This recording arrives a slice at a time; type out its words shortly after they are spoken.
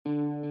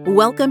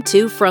Welcome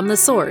to From the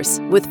Source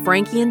with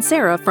Frankie and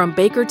Sarah from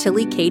Baker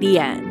Tilly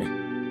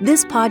KDN.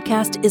 This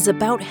podcast is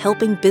about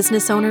helping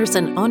business owners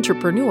and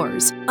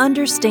entrepreneurs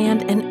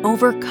understand and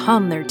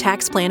overcome their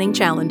tax planning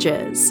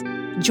challenges.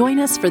 Join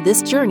us for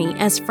this journey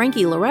as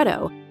Frankie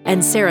Loretto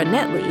and Sarah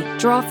Netley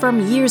draw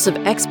from years of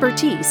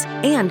expertise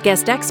and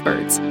guest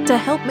experts to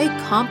help make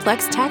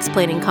complex tax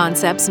planning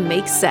concepts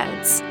make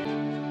sense.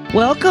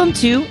 Welcome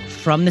to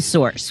From the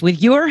Source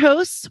with your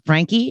hosts,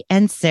 Frankie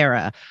and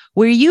Sarah,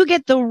 where you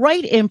get the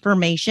right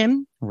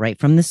information right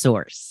from the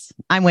source.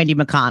 I'm Wendy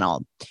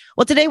McConnell.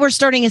 Well, today we're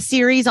starting a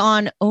series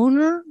on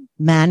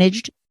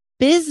owner-managed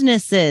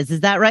businesses. Is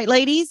that right,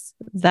 ladies?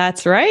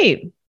 That's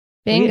right.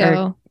 Bingo. We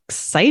are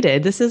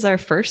excited. This is our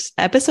first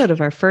episode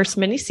of our first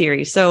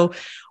mini-series. So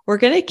we're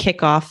going to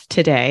kick off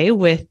today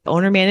with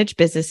owner-managed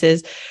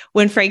businesses.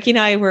 When Frankie and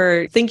I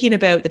were thinking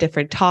about the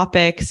different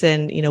topics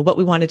and, what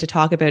we wanted to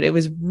talk about, it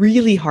was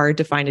really hard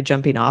to find a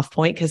jumping off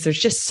point because there's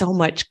just so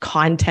much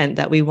content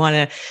that we want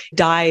to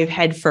dive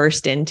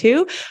headfirst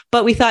into.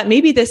 But we thought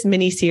maybe this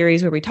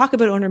mini-series where we talk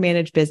about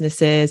owner-managed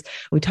businesses,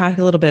 we talk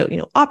a little bit,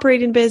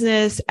 operating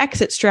business,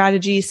 exit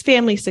strategies,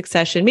 family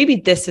succession, maybe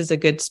this is a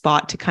good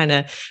spot to kind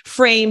of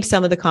frame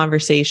some of the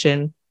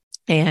conversation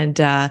and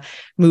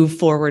move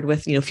forward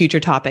with, future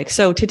topics.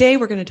 So today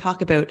we're going to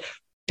talk about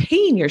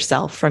paying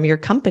yourself from your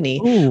company.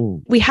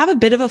 Ooh. We have a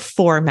bit of a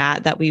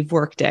format that we've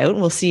worked out,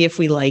 and we'll see if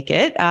we like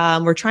it.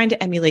 We're trying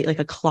to emulate like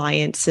a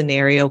client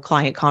scenario,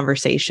 client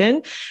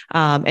conversation,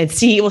 and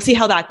we'll see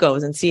how that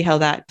goes and see how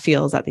that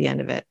feels at the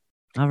end of it.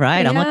 All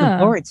right. I'm looking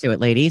forward to it,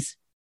 ladies.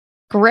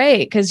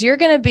 Great, because you're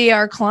going to be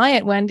our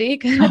client, Wendy.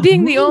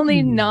 Being the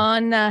only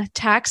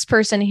non-tax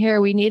person here,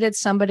 we needed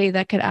somebody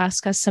that could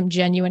ask us some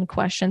genuine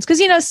questions.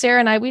 Because, Sarah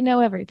and I, we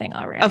know everything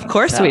already. Of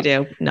course we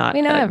do. Not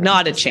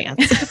a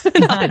chance.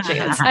 Not a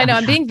chance. I know,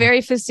 I'm being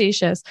very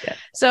facetious. Yeah.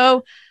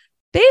 So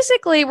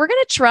basically, we're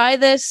going to try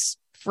this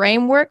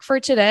framework for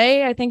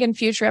today. I think in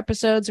future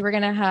episodes, we're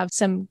going to have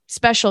some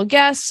special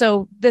guests.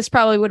 So this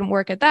probably wouldn't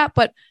work at that,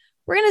 but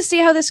we're going to see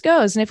how this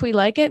goes. And if we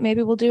like it,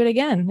 maybe we'll do it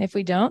again. If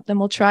we don't, then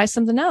we'll try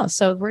something else.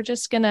 So we're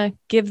just going to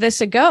give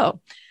this a go.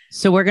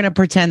 So we're going to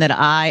pretend that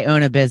I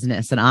own a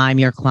business and I'm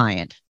your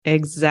client.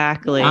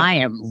 Exactly. I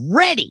am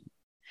ready.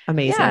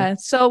 Amazing. Yeah.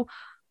 So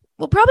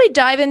we'll probably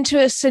dive into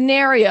a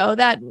scenario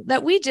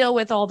that we deal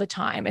with all the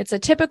time. It's a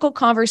typical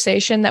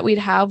conversation that we'd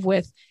have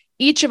with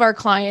each of our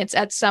clients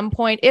at some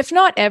point, if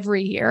not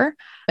every year.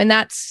 And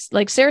that's,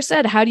 like Sarah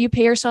said, how do you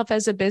pay yourself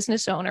as a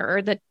business owner?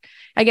 Or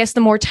I guess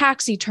the more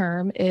taxi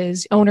term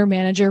is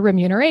owner-manager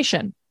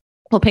remuneration.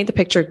 We'll paint the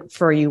picture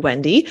for you,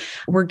 Wendy.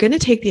 We're going to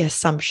take the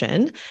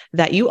assumption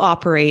that you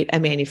operate a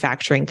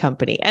manufacturing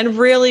company. And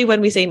really, when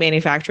we say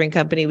manufacturing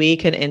company, we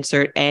can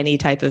insert any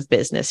type of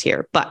business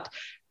here. But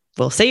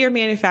we'll say you're a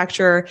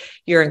manufacturer,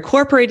 you're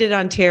incorporated in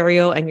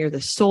Ontario, and you're the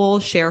sole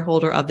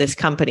shareholder of this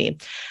company.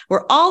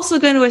 We're also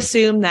going to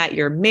assume that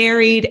you're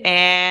married,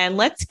 and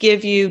let's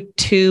give you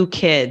 2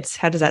 kids.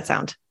 How does that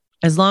sound?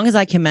 As long as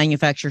I can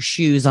manufacture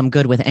shoes, I'm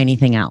good with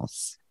anything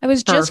else. I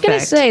was just going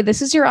to say,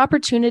 this is your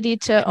opportunity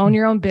to own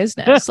your own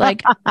business.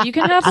 Like, you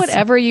can have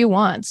whatever you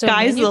want. So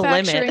Sky's the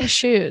manufacturing limit.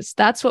 Shoes,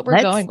 that's what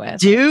we're going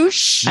with. Do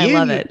shoes. I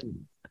love it.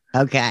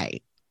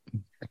 Okay.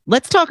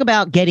 Let's talk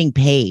about getting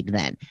paid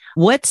then.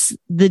 What's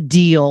the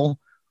deal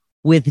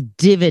with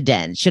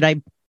dividends? Should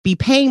I be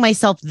paying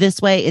myself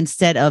this way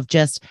instead of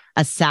just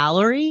a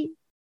salary?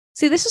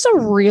 See, this is a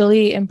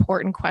really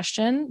important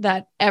question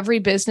that every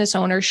business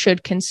owner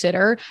should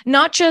consider,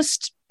 not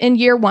just in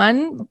year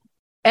one,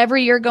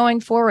 every year going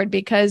forward,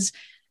 because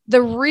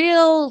the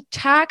real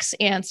tax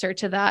answer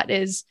to that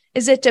is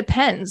it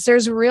depends.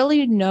 There's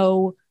really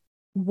no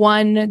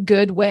one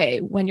good way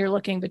when you're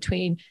looking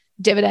between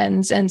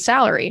dividends and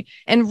salary.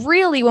 And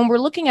really, when we're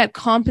looking at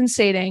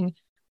compensating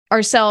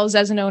ourselves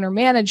as an owner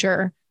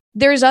manager,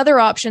 there's other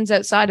options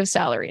outside of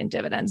salary and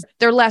dividends.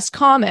 They're less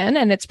common,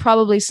 and it's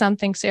probably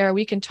something, Sarah,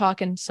 we can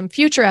talk in some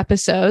future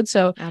episodes.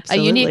 So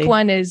Absolutely. A unique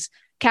one is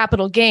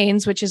capital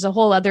gains, which is a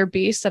whole other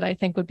beast that I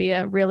think would be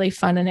a really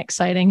fun and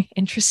exciting,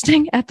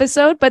 interesting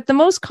episode. But the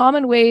most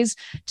common ways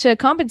to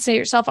compensate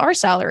yourself are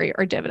salary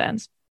or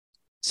dividends.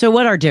 So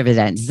what are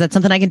dividends? Is that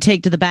something I can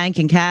take to the bank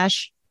in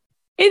cash?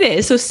 It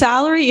is. So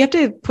salary, you have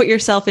to put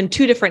yourself in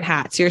 2 different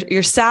hats.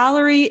 Your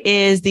salary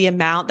is the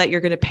amount that you're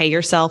going to pay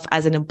yourself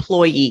as an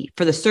employee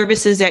for the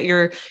services that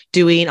you're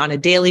doing on a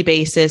daily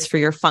basis for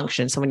your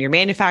function. So when you're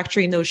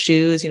manufacturing those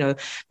shoes,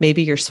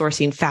 maybe you're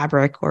sourcing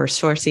fabric or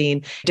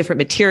sourcing different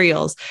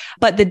materials.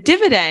 But the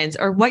dividends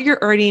are what you're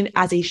earning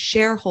as a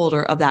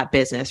shareholder of that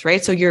business,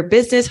 right? So your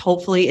business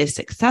hopefully is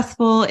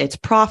successful, it's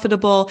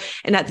profitable.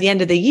 And at the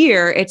end of the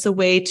year, it's a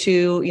way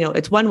to,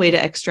 it's one way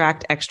to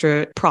extract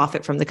extra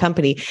profit from the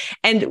company.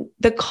 And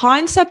the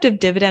concept of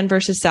dividend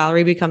versus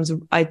salary becomes,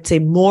 I'd say,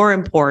 more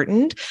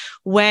important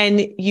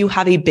when you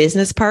have a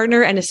business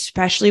partner, and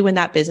especially when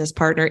that business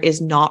partner is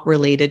not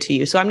related to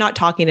you. So I'm not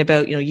talking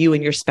about, you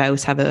and your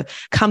spouse have a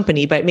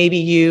company, but maybe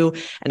you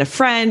and a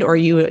friend, or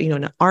you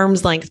an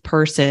arm's length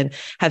person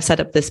have set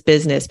up this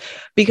business.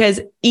 Because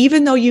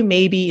even though you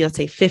may be, let's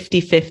say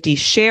 50-50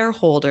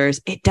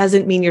 shareholders, it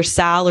doesn't mean your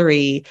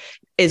salary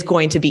is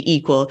going to be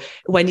equal,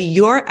 when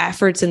your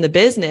efforts in the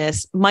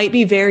business might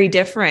be very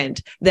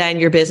different than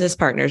your business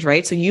partners,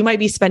 right? So you might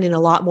be spending a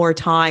lot more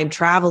time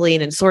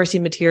traveling and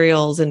sourcing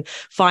materials and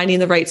finding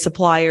the right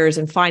suppliers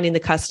and finding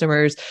the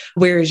customers,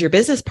 whereas your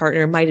business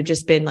partner might have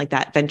just been like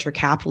that venture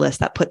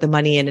capitalist that put the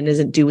money in and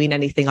isn't doing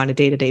anything on a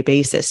day-to-day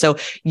basis. So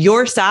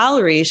your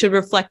salary should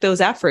reflect those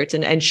efforts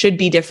and should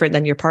be different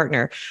than your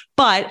partner.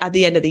 But at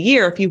the end of the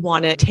year, if you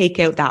want to take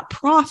out that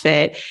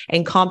profit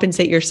and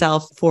compensate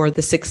yourself for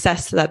the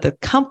success that the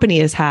company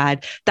has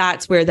had,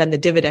 that's where then the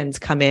dividends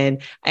come in.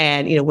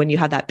 And, when you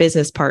have that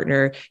business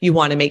partner, you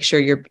want to make sure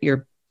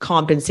you're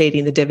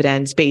compensating the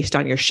dividends based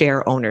on your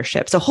share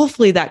ownership. So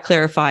hopefully that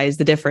clarifies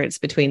the difference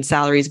between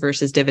salaries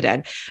versus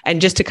dividend.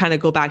 And just to kind of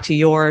go back to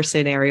your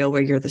scenario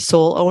where you're the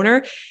sole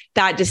owner,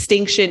 that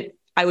distinction,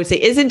 I would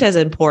say, isn't as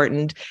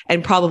important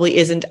and probably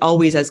isn't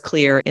always as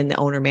clear in the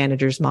owner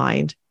manager's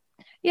mind.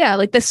 Yeah,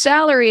 like the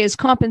salary is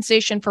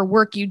compensation for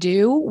work you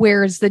do,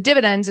 whereas the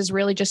dividends is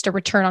really just a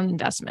return on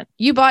investment.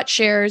 You bought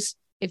shares.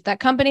 If that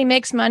company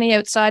makes money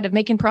outside of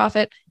making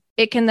profit,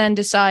 it can then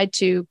decide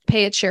to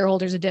pay its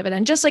shareholders a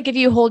dividend. Just like if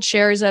you hold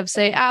shares of,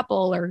 say,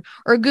 Apple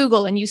or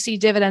Google, and you see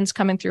dividends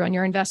coming through on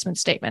your investment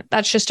statement,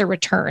 that's just a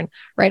return,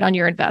 right, on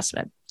your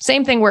investment.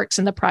 Same thing works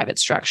in the private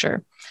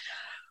structure.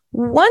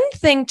 One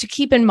thing to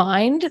keep in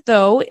mind,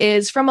 though,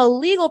 is from a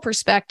legal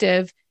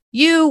perspective,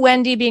 you,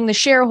 Wendy, being the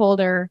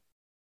shareholder,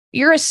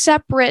 you're a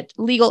separate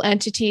legal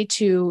entity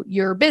to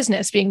your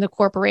business, being the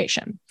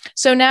corporation.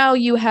 So now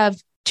you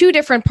have two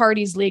different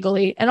parties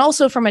legally. And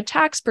also from a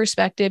tax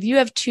perspective, you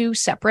have two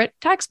separate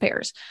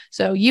taxpayers.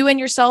 So you and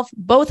yourself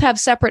both have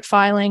separate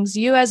filings.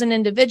 You as an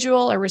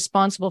individual are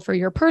responsible for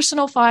your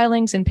personal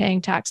filings and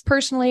paying tax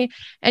personally.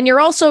 And you're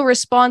also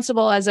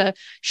responsible as a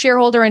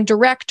shareholder and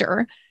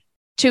director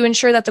to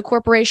ensure that the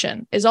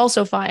corporation is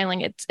also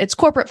filing its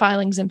corporate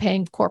filings and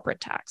paying corporate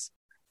tax.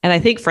 And I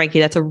think,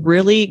 Frankie, that's a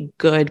really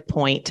good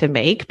point to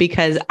make,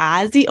 because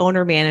as the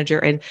owner manager,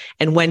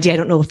 and Wendy, I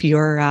don't know if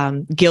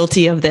you're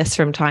guilty of this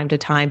from time to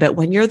time, but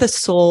when you're the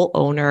sole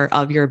owner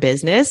of your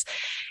business,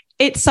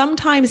 it's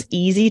sometimes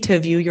easy to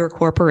view your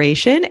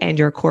corporation and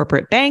your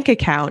corporate bank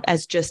account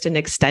as just an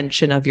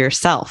extension of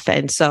yourself.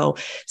 And so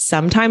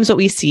sometimes what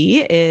we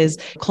see is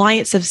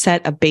clients have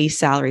set a base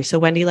salary. So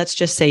Wendy, let's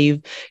just say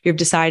you've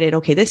decided,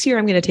 okay, this year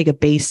I'm going to take a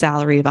base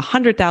salary of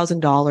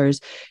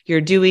 $100,000. You're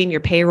doing your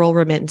payroll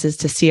remittances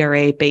to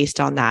CRA based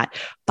on that.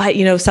 But,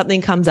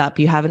 something comes up,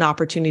 you have an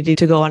opportunity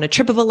to go on a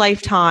trip of a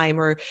lifetime,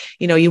 or,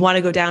 you want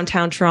to go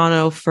downtown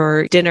Toronto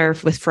for dinner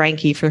with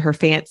Frankie for her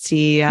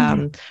fancy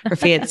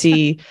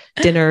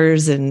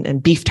dinners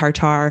and beef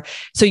tartare.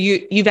 So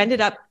you've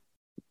ended up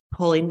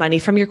pulling money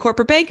from your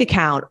corporate bank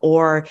account,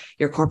 or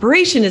your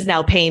corporation is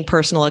now paying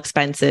personal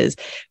expenses.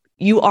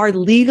 You are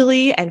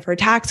legally and for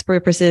tax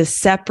purposes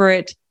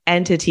separate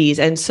entities.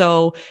 And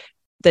so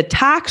the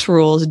tax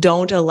rules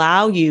don't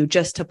allow you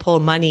just to pull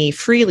money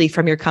freely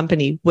from your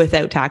company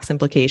without tax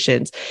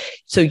implications.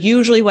 So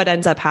usually what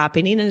ends up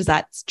happening is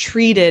that's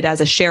treated as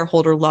a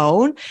shareholder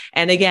loan.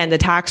 And again, the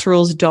tax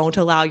rules don't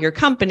allow your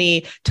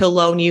company to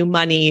loan you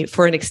money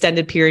for an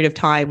extended period of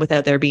time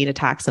without there being a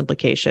tax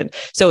implication.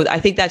 So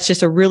I think that's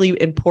just a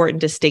really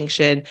important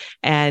distinction,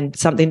 and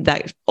something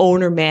that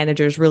owner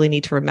managers really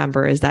need to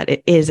remember is that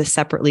it is a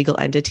separate legal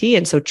entity.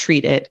 And so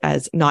treat it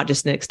as not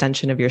just an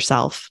extension of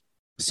yourself.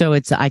 So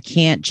I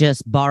can't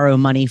just borrow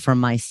money from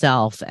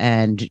myself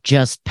and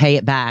just pay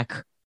it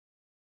back.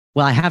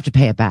 Well, I have to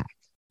pay it back.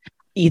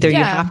 Either you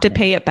have to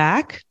pay it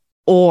back,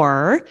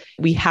 or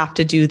we have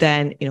to do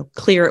then,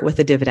 clear it with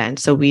a dividend.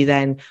 So we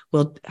then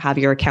will have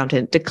your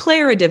accountant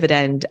declare a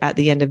dividend at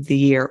the end of the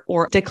year,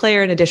 or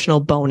declare an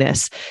additional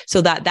bonus, so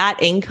that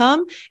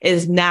income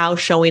is now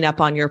showing up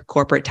on your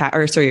corporate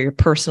your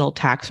personal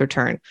tax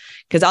return.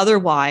 Because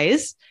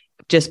otherwise,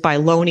 just by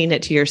loaning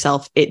it to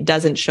yourself, it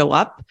doesn't show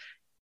up.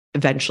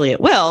 Eventually it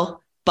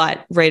will,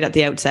 but right at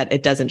the outset,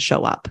 it doesn't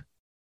show up.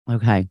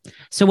 Okay.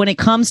 So when it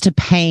comes to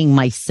paying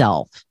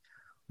myself,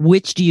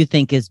 which do you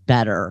think is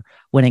better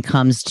when it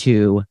comes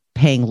to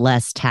paying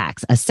less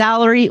tax, a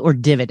salary or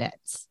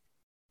dividends?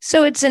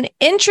 So it's an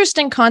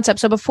interesting concept.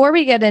 So before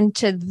we get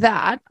into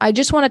that, I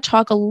just want to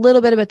talk a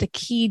little bit about the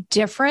key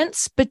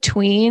difference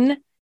between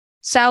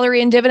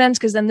salary and dividends,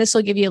 because then this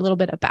will give you a little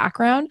bit of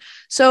background.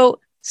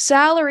 So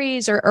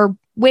salaries or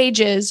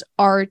wages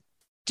are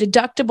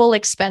deductible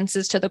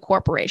expenses to the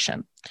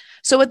corporation.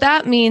 So what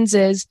that means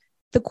is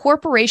the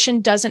corporation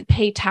doesn't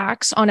pay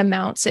tax on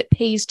amounts it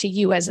pays to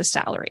you as a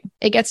salary.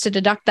 It gets to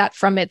deduct that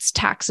from its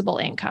taxable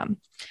income.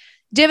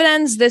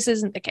 Dividends, this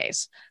isn't the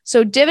case.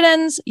 So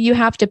dividends, you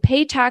have to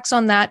pay tax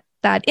on that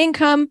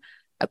income,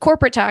 a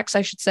corporate tax,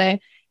 I should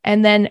say,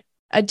 and then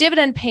A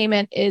dividend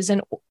payment is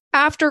an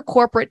after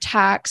corporate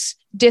tax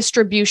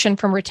distribution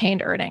from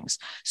retained earnings.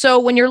 So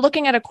when you're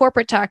looking at a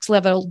corporate tax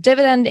level,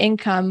 dividend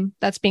income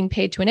that's being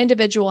paid to an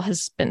individual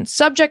has been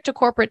subject to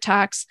corporate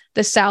tax,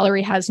 the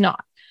salary has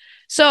not.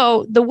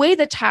 So the way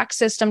the tax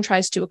system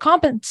tries to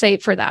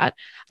compensate for that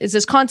is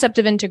this concept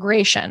of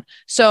integration.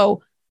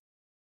 So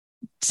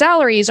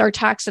salaries are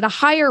taxed at a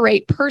higher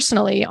rate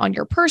personally on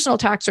your personal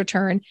tax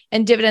return,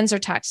 and dividends are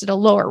taxed at a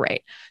lower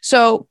rate.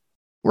 So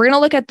we're going to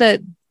look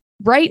at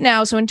right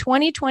now. So in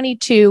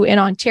 2022 in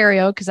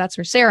Ontario, because that's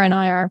where Sarah and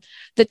I are,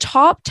 the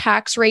top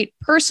tax rate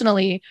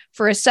personally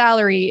for a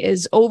salary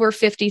is over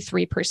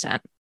 53%.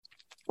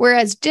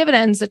 Whereas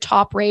dividends, the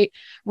top rate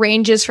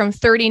ranges from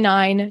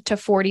 39 to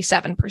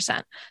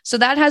 47%. So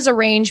that has a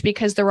range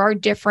because there are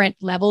different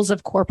levels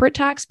of corporate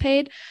tax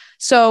paid.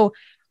 So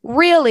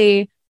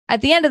really,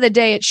 at the end of the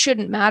day, it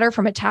shouldn't matter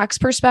from a tax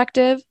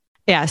perspective.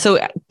 Yeah.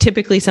 So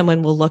typically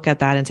someone will look at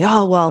that and say,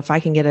 oh, well, if I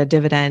can get a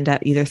dividend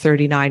at either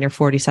 39 or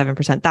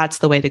 47%, that's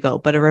the way to go.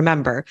 But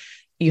remember,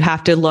 you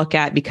have to look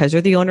at, because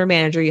you're the owner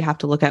manager, you have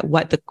to look at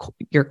what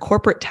your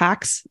corporate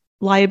tax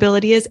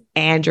liability is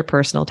and your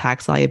personal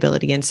tax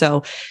liability. And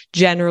so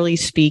generally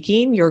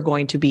speaking, you're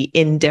going to be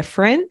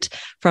indifferent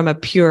from a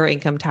pure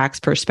income tax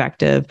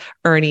perspective,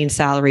 earning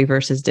salary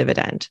versus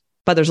dividend.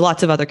 But there's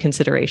lots of other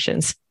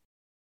considerations.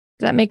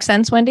 Does that make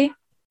sense, Wendy?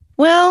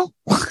 Well,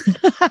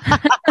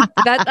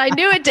 that I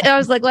knew it. I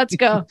was like, let's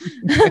go.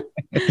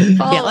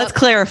 Let's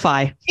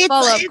clarify.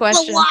 Follow-up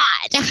question.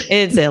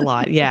 It's a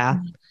lot. Yeah.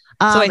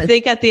 So I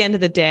think at the end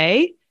of the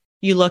day,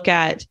 you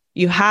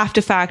have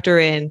to factor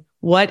in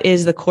what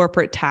is the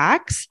corporate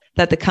tax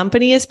that the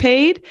company is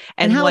paid,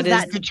 and how is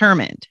that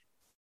determined?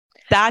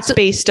 That's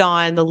based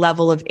on the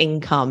level of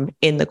income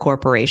in the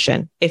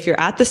corporation. If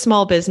you're at the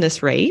small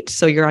business rate,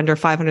 so you're under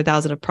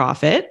 500,000 of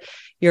profit,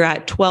 you're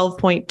at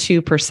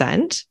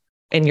 12.2%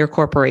 in your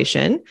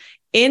corporation.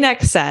 In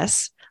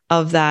excess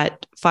of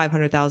that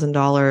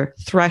 $500,000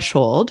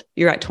 threshold,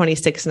 you're at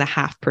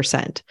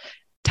 26.5%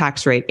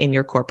 tax rate in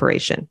your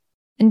corporation.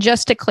 And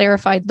just to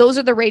clarify, those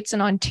are the rates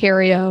in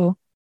Ontario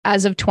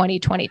as of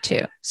 2022.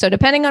 So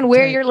depending on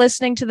where you're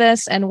listening to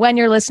this and when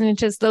you're listening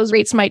to this, those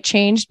rates might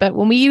change. But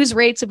when we use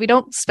rates, if we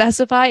don't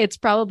specify, it's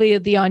probably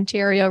the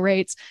Ontario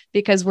rates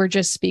because we're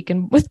just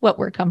speaking with what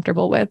we're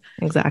comfortable with.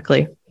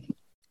 Exactly.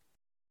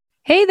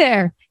 Hey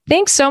there.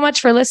 Thanks so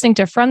much for listening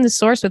to From the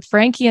Source with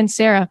Frankie and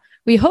Sarah.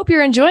 We hope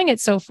you're enjoying it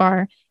so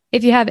far.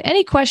 If you have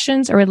any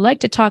questions or would like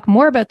to talk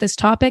more about this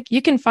topic,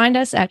 you can find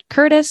us at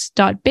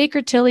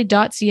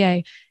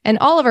curtis.bakertilly.ca, and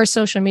all of our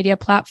social media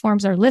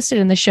platforms are listed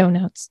in the show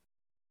notes.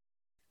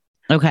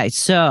 Okay,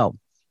 so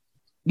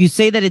you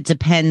say that it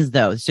depends,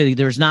 though. So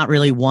there's not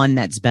really one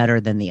that's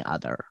better than the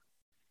other.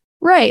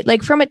 Right.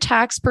 Like from a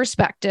tax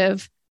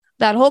perspective,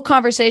 that whole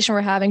conversation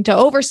we're having, to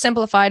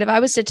oversimplify it, if I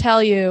was to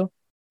tell you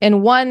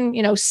in one,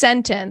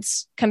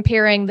 sentence,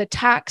 comparing the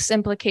tax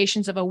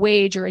implications of a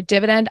wage or a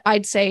dividend,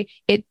 I'd say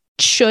it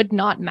should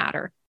not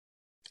matter.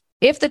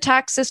 If the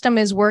tax system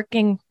is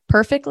working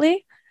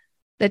perfectly,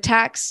 the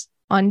tax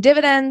on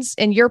dividends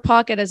in your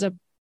pocket as a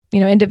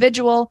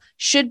individual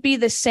should be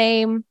the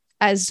same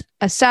as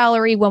a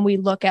salary when we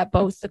look at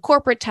both the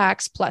corporate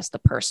tax plus the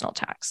personal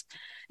tax.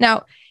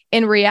 Now,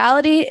 in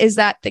reality, is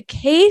that the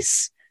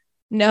case?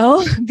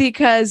 No,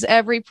 because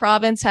every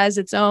province has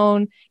its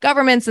own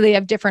government, so they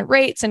have different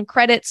rates and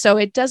credits. So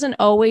it doesn't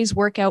always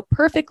work out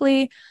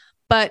perfectly.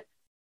 But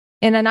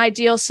in an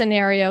ideal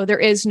scenario, there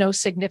is no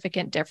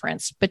significant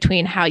difference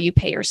between how you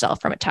pay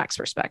yourself from a tax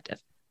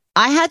perspective.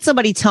 I had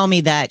somebody tell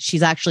me that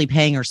she's actually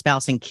paying her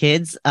spouse and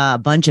kids a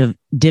bunch of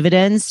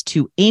dividends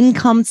to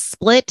income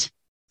split.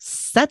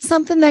 Is that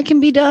something that can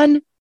be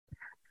done?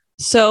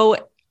 So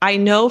I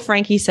know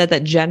Frankie said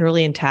that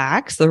generally in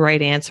tax, the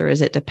right answer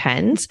is it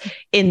depends.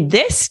 In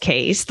this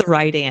case, the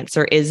right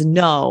answer is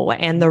no.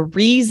 And the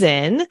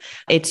reason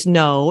it's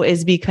no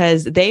is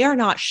because they are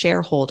not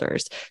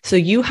shareholders. So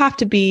you have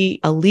to be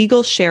a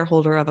legal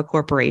shareholder of a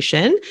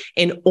corporation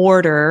in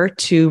order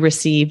to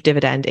receive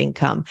dividend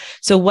income.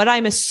 So what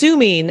I'm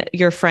assuming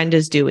your friend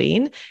is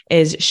doing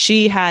is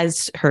she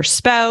has her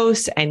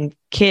spouse and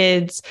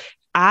kids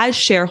as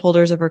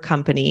shareholders of her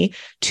company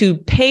to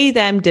pay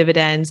them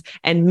dividends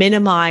and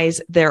minimize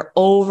their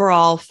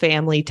overall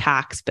family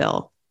tax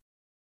bill.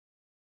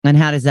 And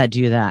how does that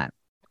do that?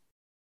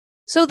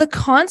 So the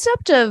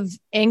concept of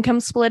income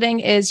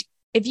splitting is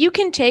if you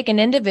can take an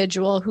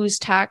individual who's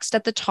taxed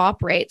at the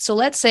top rate. So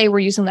let's say we're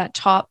using that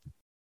top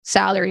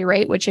salary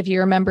rate, which if you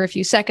remember a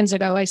few seconds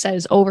ago, I said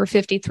is over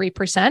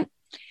 53%.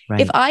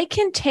 Right. If I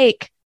can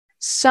take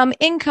some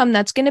income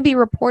that's going to be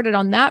reported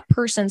on that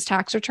person's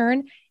tax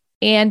return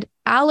and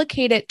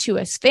allocate it to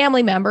a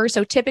family member.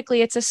 So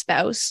typically it's a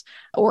spouse,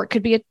 or it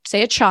could be,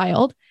 a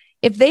child.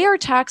 If they are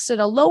taxed at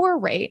a lower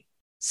rate,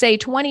 say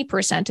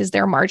 20% is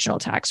their marginal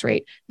tax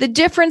rate, the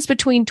difference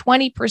between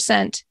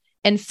 20%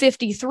 and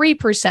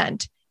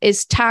 53%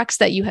 is tax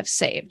that you have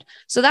saved.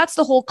 So that's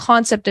the whole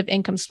concept of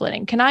income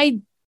splitting. Can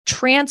I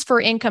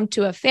transfer income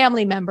to a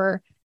family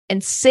member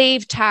and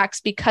save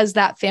tax because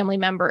that family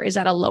member is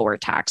at a lower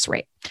tax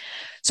rate?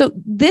 So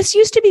this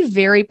used to be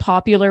very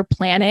popular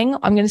planning.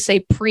 I'm going to say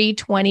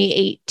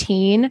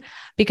pre-2018,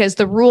 because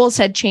the rules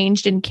had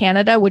changed in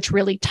Canada, which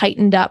really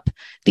tightened up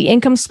the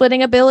income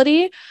splitting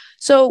ability.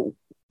 So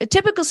a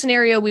typical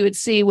scenario we would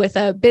see with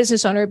a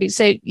business owner would be,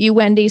 say you,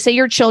 Wendy, say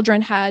your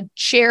children had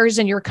shares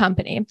in your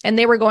company and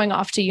they were going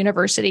off to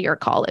university or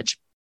college.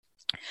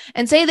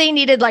 And say they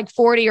needed like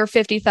 $40,000 or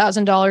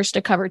 $50,000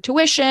 to cover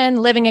tuition,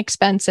 living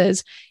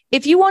expenses.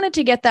 If you wanted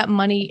to get that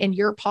money in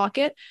your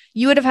pocket,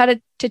 you would have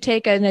had to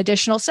take an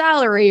additional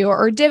salary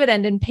or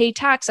dividend and pay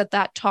tax at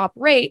that top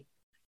rate,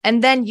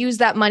 and then use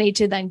that money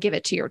to then give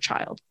it to your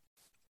child.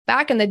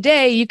 Back in the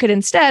day, you could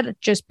instead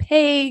just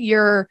pay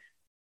your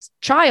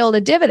child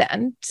a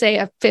dividend, say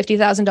a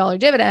 $50,000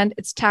 dividend.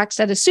 It's taxed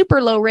at a super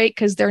low rate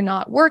because they're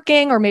not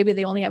working, or maybe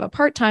they only have a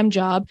part-time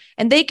job,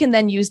 and they can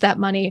then use that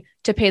money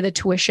to pay the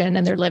tuition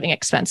and their living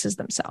expenses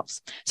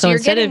themselves. So you're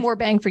getting more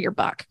bang for your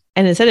buck.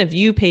 And instead of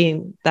you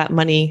paying that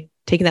money,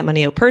 taking that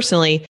money out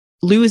personally,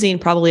 losing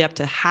probably up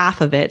to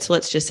half of it. So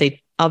let's just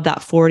say of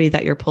that 40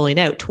 that you're pulling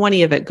out,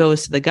 20 of it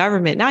goes to the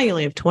government. Now you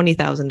only have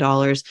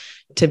 $20,000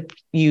 to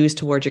use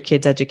towards your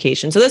kids'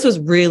 education. So this was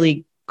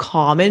really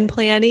common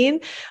planning,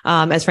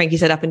 as Frankie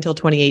said, up until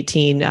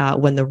 2018,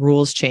 when the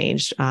rules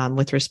changed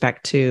with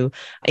respect to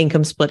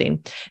income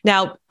splitting.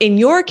 Now, in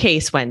your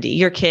case, Wendy,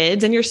 your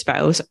kids and your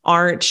spouse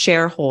aren't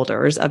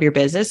shareholders of your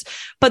business,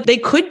 but they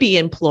could be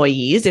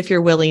employees if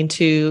you're willing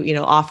to,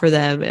 offer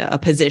them a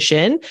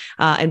position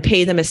and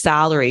pay them a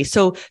salary.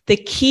 So the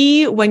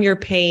key when you're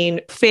paying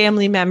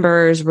family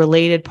members,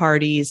 related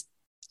parties,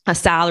 a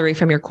salary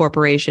from your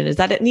corporation is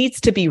that it needs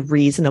to be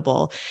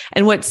reasonable.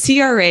 And what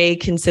CRA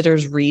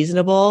considers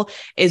reasonable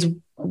is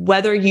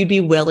whether you'd be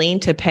willing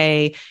to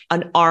pay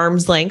an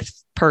arm's length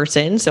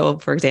person. So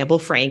for example,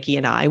 Frankie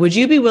and I, would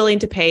you be willing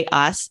to pay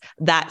us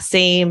that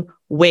same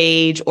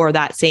wage or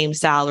that same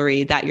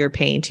salary that you're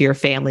paying to your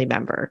family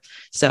member?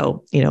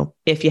 So,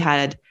 if you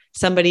had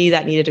somebody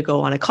that needed to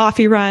go on a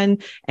coffee run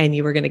and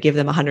you were going to give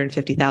them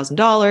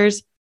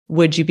 $150,000,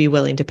 would you be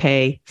willing to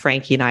pay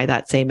Frankie and I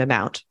that same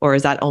amount? Or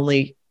is that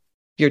only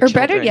your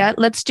children? Better yet,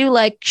 let's do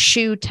like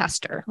shoe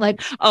tester.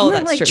 Like,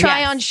 that's like true.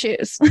 try on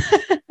shoes.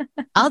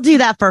 I'll do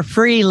that for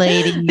free,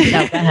 lady.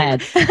 No, go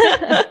ahead.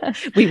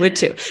 We would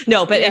too.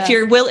 No, but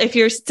if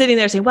you're sitting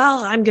there saying,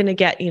 well, I'm going to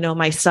get,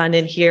 my son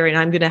in here and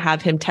I'm going to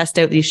have him test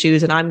out these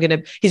shoes and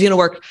he's going to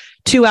work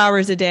 2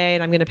 hours a day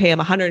and I'm going to pay him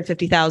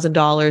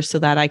 $150,000 so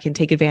that I can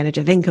take advantage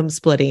of income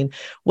splitting.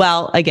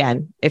 Well,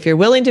 again, if you're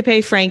willing to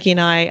pay Frankie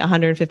and I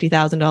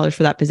 $150,000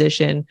 for that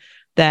position,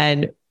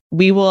 then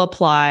we will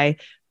apply.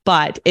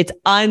 But it's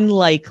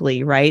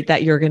unlikely, right,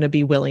 that you're going to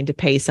be willing to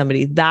pay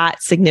somebody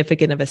that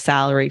significant of a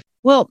salary.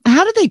 Well,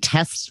 how do they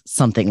test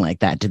something like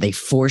that? Do they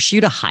force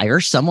you to hire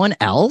someone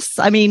else?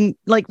 I mean,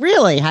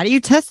 really, how do you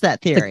test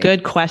that theory? It's a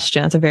good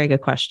question. That's a very good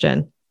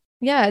question.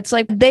 Yeah, it's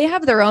like they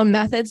have their own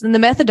methods and the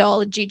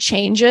methodology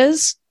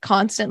changes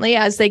constantly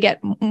as they get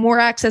more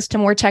access to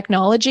more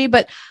technology.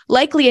 But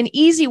likely an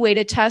easy way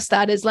to test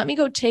that is let me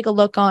go take a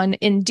look on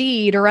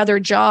Indeed or other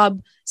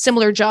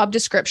similar job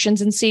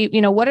descriptions and see,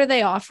 what are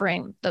they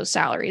offering those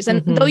salaries?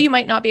 And though you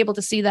might not be able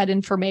to see that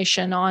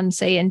information on,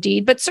 say,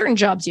 Indeed, but certain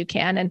jobs you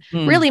can, and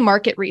really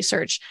market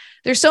research.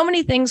 There's so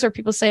many things where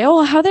people say,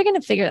 oh, how are they going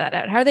to figure that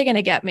out? How are they going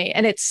to get me?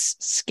 And it's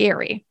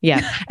scary.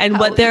 Yeah. And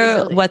what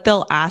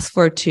they'll ask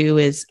for too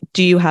is,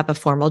 do you have a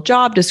formal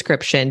job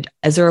description?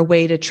 Is there a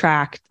way to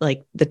track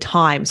like the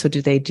time? So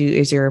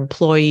is your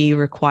employee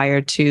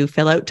required to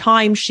fill out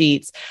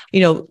timesheets?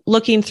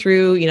 Looking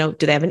through,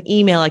 do they have an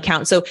email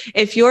account? So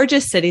if you're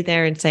just sitting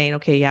there and saying,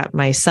 okay, yeah,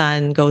 my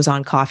son goes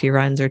on coffee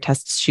runs or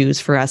tests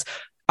shoes for us,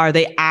 are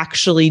they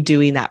actually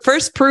doing that?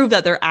 First, prove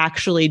that they're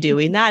actually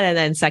doing that. And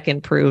then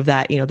second, prove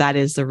that, that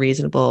is the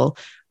reasonable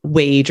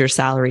wage or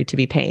salary to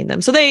be paying them.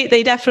 So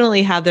they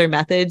definitely have their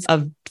methods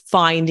of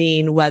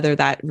finding whether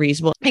that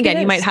reasonable.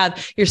 Again, you might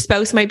have your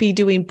spouse might be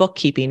doing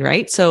bookkeeping,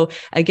 right? So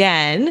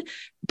again,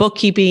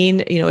 bookkeeping,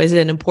 is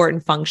an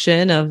important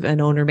function of an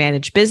owner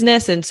managed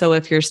business. And so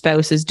if your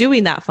spouse is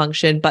doing that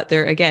function, but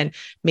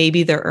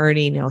maybe they're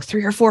earning,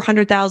 $300,000 or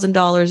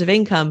 $400,000 of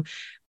income,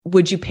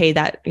 would you pay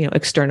that,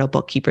 external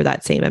bookkeeper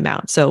that same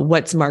amount? So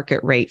what's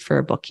market rate for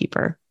a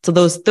bookkeeper? So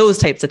those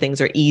types of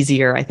things are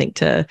easier, I think,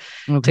 to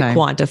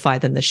quantify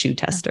than the shoe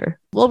tester.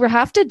 Well, we'll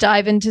have to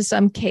dive into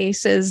some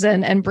cases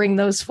and bring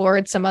those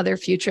forward some other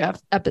future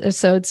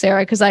episodes,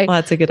 Sarah, because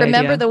that's a good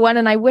remember idea. the one,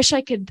 and I wish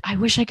I could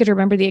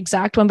remember the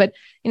exact one, but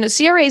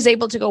CRA is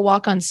able to go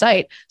walk on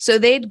site. So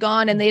they'd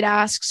gone and they'd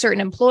ask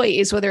certain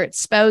employees, whether it's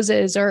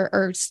spouses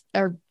or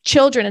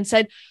children, and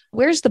said,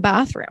 where's the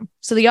bathroom?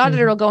 So the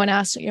auditor will go and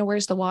ask,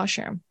 where's the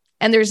washroom?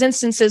 And there's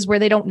instances where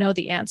they don't know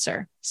the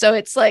answer. So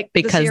it's like,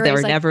 because they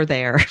were never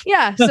there.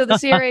 Yeah. So the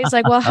CRA is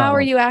like, well,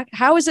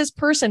 how is this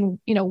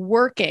person,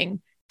 working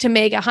to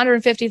make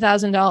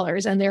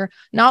 $150,000 and they're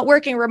not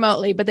working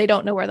remotely, but they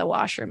don't know where the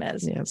washroom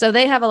is. Yeah. So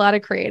they have a lot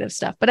of creative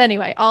stuff. But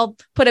anyway, I'll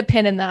put a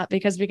pin in that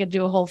because we could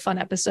do a whole fun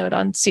episode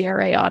on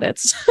CRA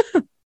audits.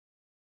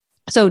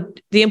 So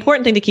the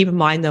important thing to keep in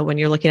mind, though, when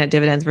you're looking at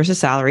dividends versus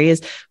salary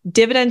is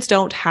dividends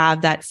don't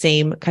have that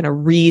same kind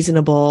of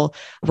reasonable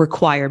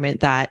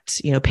requirement that,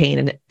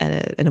 paying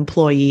an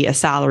employee a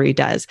salary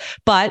does.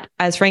 But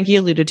as Frankie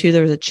alluded to,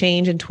 there was a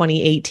change in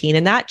 2018,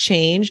 and that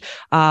change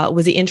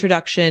was the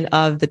introduction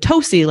of the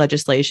TOSI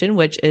legislation,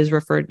 which is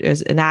referred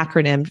as an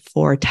acronym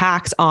for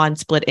tax on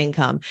split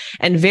income.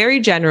 And very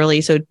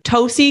generally, so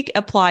TOSI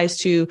applies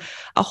to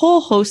a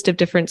whole host of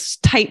different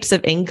types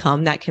of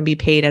income that can be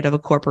paid out of a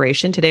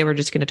corporation. Today, we're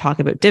just going to talk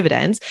about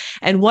dividends.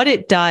 And what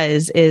it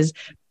does is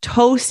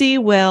TOSI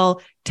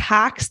will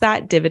tax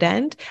that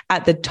dividend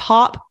at the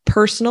top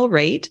personal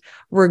rate,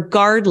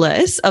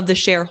 regardless of the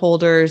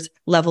shareholder's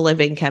level of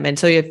income. And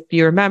so if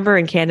you remember,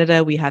 in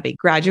Canada, we have a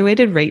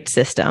graduated rate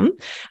system.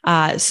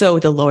 So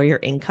the lower your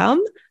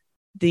income,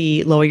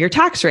 the lower your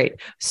tax rate.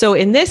 So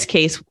in this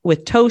case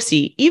with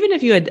TOSI, even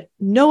if you had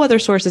no other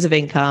sources of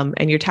income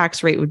and your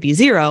tax rate would be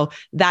zero,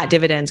 that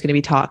dividend is going to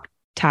be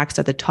taxed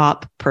at the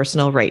top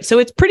personal rate. So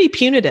it's pretty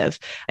punitive,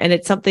 and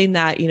it's something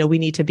that, we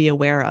need to be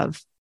aware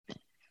of.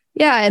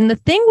 Yeah. And the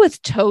thing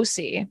with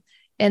TOSI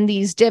and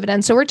these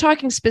dividends, so we're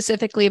talking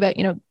specifically about,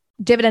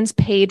 dividends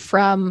paid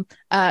from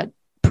a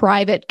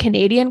private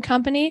Canadian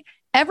company.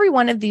 Every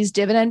one of these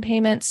dividend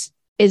payments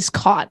is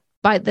caught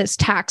by this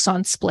tax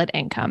on split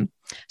income.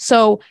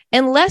 So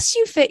unless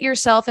you fit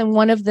yourself in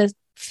one of the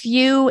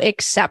few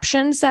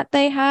exceptions that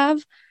they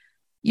have,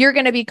 you're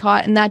going to be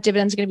caught, and that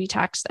dividend is going to be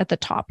taxed at the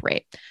top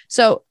rate.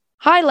 So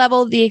high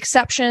level, the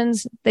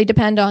exceptions, they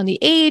depend on the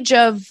age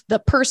of the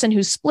person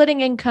who's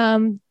splitting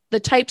income, the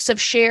types of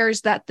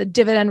shares that the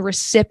dividend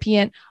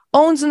recipient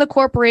owns in the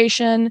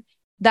corporation,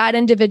 that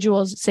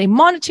individual's, say,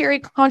 monetary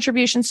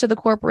contributions to the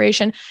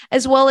corporation,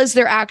 as well as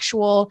their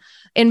actual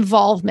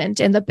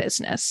involvement in the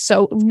business.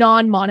 So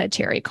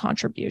non-monetary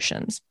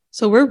contributions.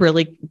 So we're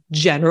really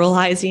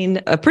generalizing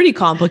a pretty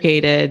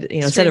complicated,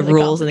 set of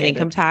rules in the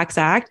Income Tax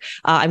Act.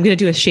 I'm going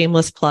to do a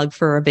shameless plug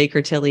for a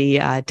Baker Tilly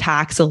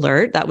tax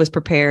alert that was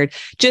prepared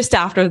just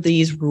after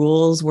these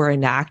rules were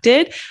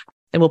enacted.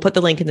 And we'll put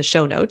the link in the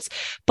show notes.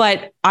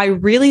 But I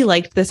really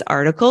liked this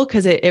article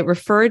because it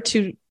referred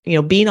to,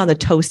 being on the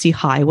TOSI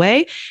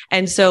highway.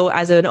 And so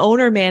as an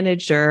owner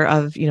manager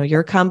of,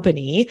 your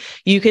company,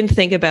 you can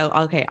think about,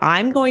 okay,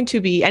 I'm going to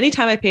be,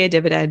 anytime I pay a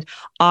dividend,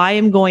 I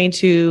am going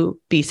to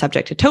be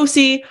subject to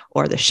TOSI,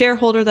 or the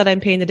shareholder that I'm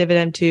paying the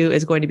dividend to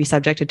is going to be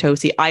subject to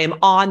TOSI. I am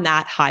on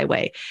that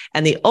highway.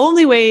 And the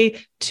only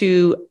way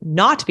to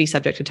not be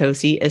subject to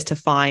TOSI is to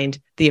find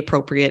the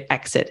appropriate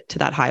exit to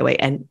that highway.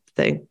 And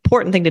the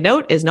important thing to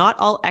note is not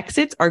all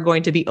exits are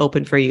going to be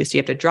open for you. So you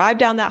have to drive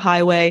down that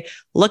highway,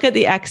 look at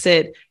the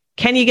exit.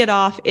 Can you get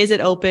off? Is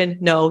it open?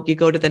 No, you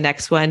go to the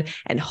next one.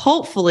 And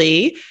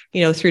hopefully,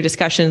 through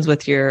discussions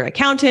with your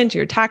accountant,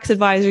 your tax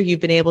advisor, you've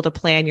been able to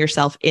plan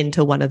yourself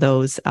into one of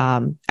those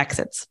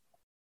exits.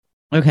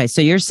 Okay.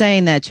 So you're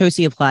saying that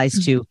TOSI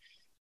applies to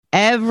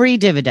every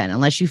dividend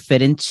unless you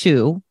fit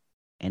into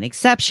an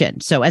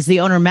exception. So as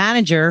the owner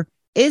manager,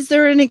 is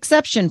there an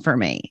exception for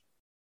me?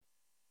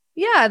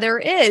 Yeah, there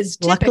is.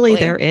 Luckily,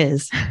 there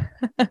is.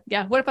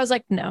 Yeah. What if I was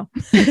like, no,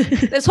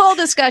 this whole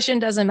discussion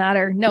doesn't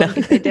matter. No one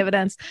can pay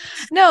dividends.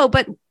 No,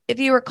 but if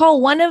you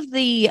recall, one of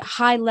the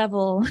high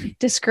level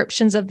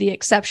descriptions of the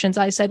exceptions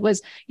I said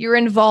was your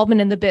involvement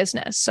in the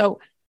business.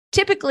 So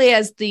typically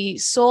as the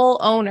sole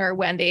owner,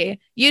 Wendy,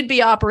 you'd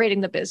be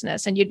operating the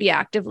business and you'd be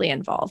actively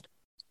involved.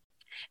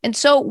 And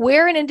so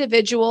where an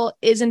individual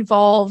is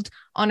involved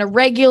on a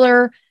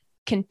regular,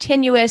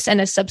 continuous,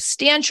 and a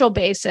substantial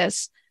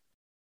basis,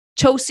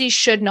 TOSI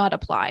should not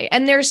apply.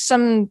 And there's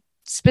some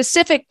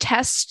specific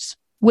tests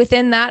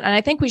within that. And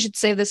I think we should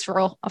save this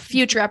for a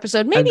future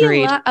episode,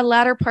 maybe a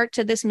latter part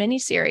to this mini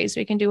series.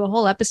 We can do a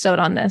whole episode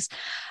on this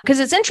because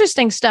it's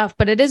interesting stuff,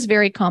 but it is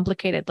very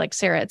complicated, like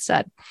Sarah had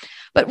said.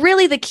 But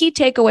really the key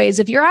takeaway is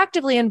if you're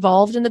actively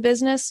involved in the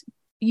business,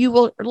 you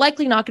will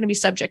likely not going to be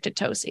subject to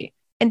TOSI.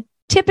 And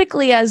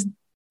typically as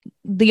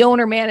the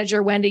owner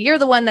manager, Wendy, you're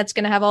the one that's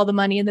going to have all the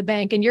money in the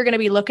bank and you're going to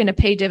be looking to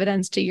pay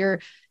dividends to your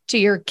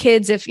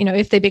kids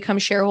if they become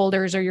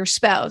shareholders or your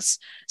spouse.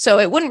 So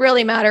it wouldn't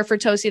really matter for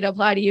TOSI to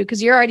apply to you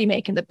because you're already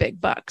making the big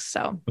bucks.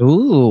 So,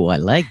 ooh, I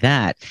like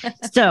that.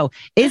 So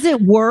is it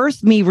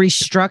worth me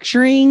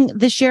restructuring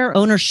the share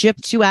ownership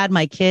to add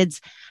my kids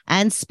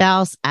and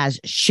spouse as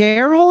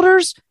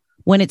shareholders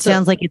when it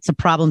sounds like it's a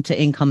problem to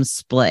income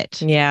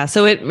split? Yeah.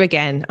 So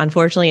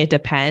unfortunately, it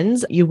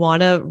depends. You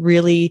want to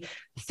really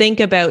think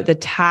about the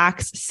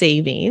tax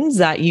savings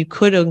that you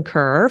could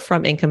incur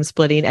from income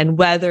splitting and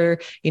whether,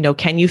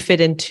 can you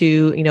fit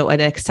into, an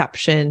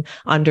exception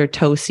under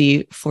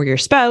TOSI for your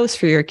spouse,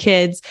 for your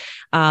kids.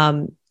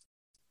 And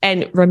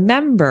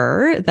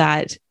remember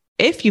that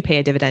if you pay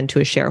a dividend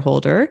to a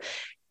shareholder,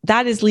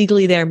 that is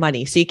legally their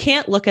money. So you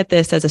can't look at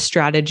this as a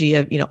strategy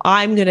of,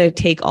 I'm going to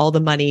take all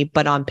the money,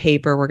 but on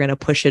paper, we're going to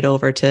push it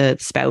over to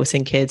spouse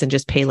and kids and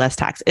just pay less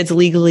tax. It's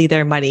legally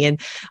their money. And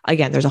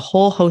again, there's a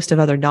whole host of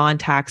other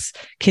non-tax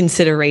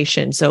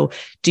considerations. So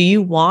do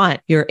you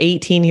want your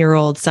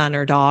 18-year-old son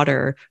or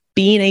daughter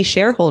being a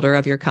shareholder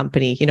of your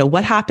company.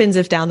 What happens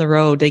if down the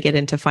road they get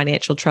into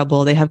financial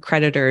trouble, they have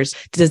creditors?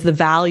 Does the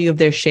value of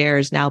their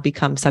shares now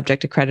become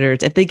subject to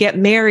creditors? If they get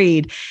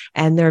married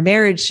and their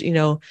marriage,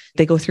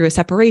 they go through a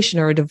separation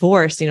or a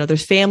divorce,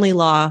 there's family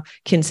law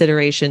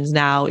considerations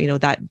now,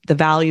 that the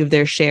value of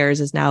their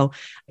shares is now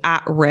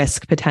at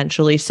risk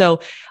potentially. So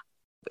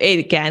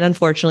again,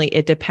 unfortunately,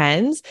 it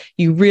depends.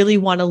 You really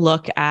want to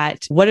look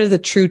at what are the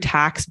true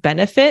tax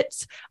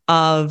benefits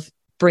of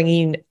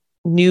bringing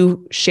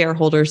new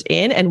shareholders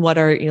in, and what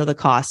are the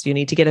costs. You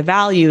need to get a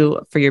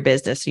value for your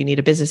business. You need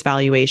a business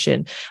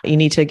valuation. You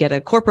need to get a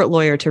corporate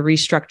lawyer to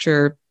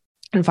restructure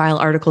and file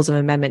articles of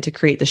amendment to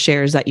create the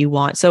shares that you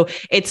want. So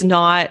it's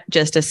not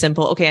just a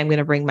simple, okay, I'm going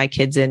to bring my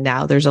kids in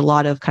now. There's a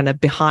lot of kind of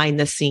behind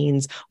the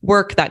scenes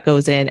work that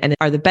goes in, and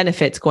are the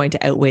benefits going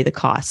to outweigh the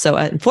costs? So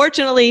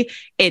unfortunately,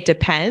 it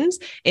depends.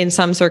 In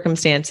some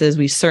circumstances,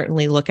 we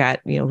certainly look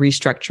at,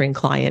 restructuring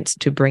clients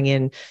to bring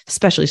in,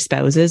 especially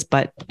spouses,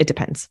 but it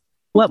depends.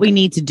 What we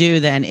need to do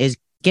then is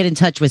get in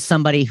touch with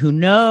somebody who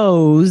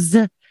knows,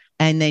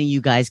 and then you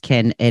guys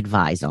can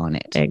advise on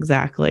it.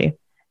 Exactly.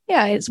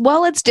 Yeah, it's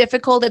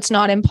difficult. It's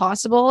not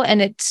impossible.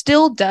 And it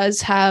still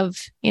does have,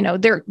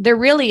 there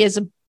really is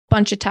a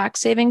bunch of tax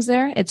savings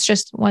there. It's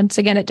just, once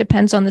again, it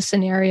depends on the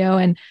scenario.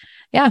 And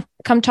yeah,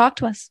 come talk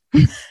to us.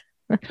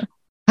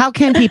 How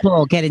can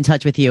people get in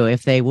touch with you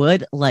if they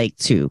would like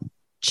to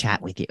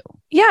chat with you?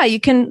 Yeah, you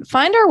can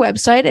find our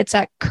website. It's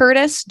at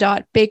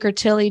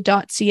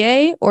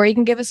curtis.bakertilly.ca, or you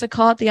can give us a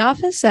call at the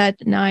office at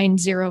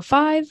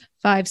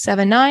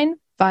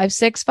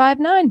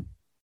 905-579-5659.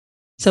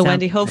 So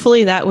Wendy,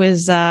 hopefully that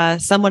was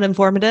somewhat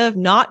informative,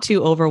 not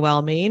too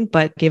overwhelming,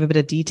 but gave a bit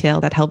of detail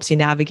that helps you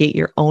navigate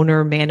your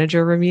owner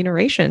manager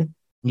remuneration.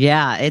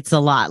 Yeah, it's a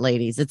lot,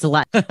 ladies. It's a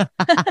lot.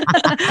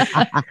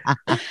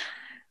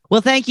 Well,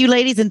 thank you,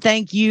 ladies, and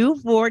thank you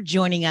for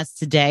joining us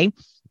today.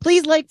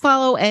 Please like,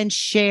 follow, and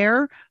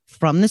share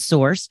From the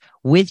Source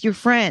with your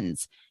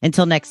friends.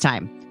 Until next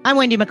time, I'm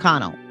Wendy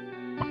McConnell.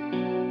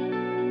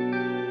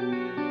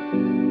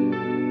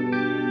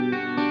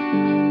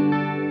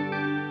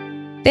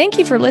 Thank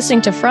you for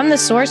listening to From the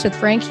Source with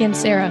Frankie and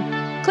Sarah.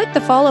 Click the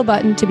follow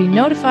button to be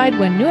notified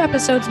when new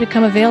episodes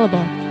become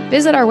available.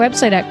 Visit our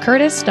website at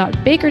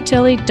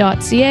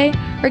curtis.bakertilly.ca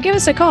or give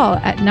us a call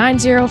at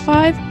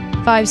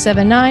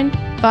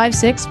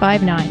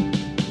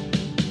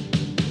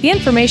 905-579-5659. The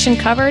information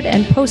covered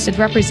and posted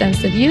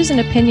represents the views and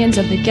opinions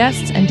of the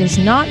guests and does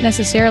not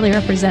necessarily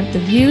represent the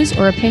views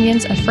or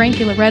opinions of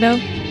Frankie Loretto,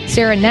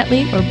 Sarah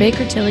Netley, or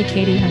Baker Tilly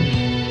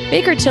KDN.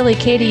 Baker Tilly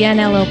KDN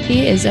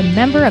LLP is a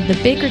member of the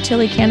Baker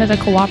Tilly Canada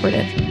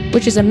Cooperative,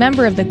 which is a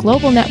member of the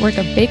global network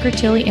of Baker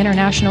Tilly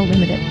International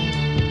Limited.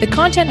 The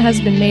content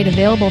has been made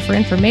available for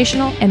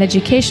informational and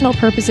educational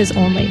purposes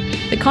only.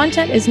 The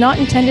content is not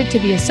intended to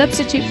be a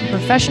substitute for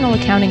professional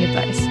accounting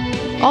advice.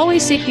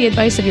 Always seek the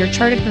advice of your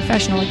chartered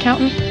professional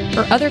accountant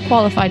or other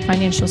qualified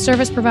financial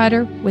service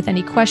provider with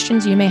any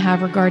questions you may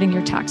have regarding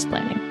your tax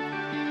planning.